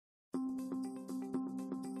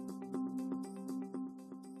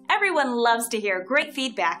Everyone loves to hear great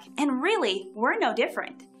feedback, and really, we're no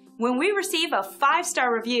different. When we receive a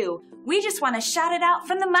 5-star review, we just want to shout it out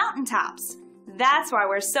from the mountaintops. That's why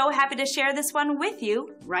we're so happy to share this one with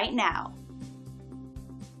you right now.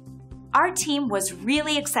 Our team was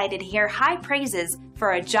really excited to hear high praises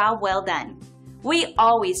for a job well done. We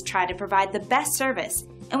always try to provide the best service,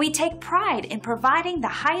 and we take pride in providing the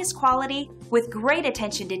highest quality with great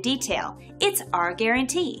attention to detail. It's our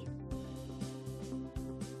guarantee.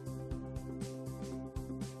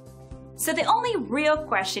 So the only real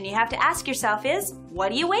question you have to ask yourself is,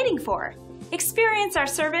 what are you waiting for? Experience our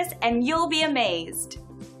service and you'll be amazed.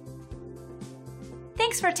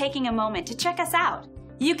 Thanks for taking a moment to check us out.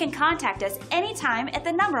 You can contact us anytime at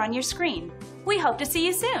the number on your screen. We hope to see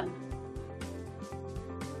you soon.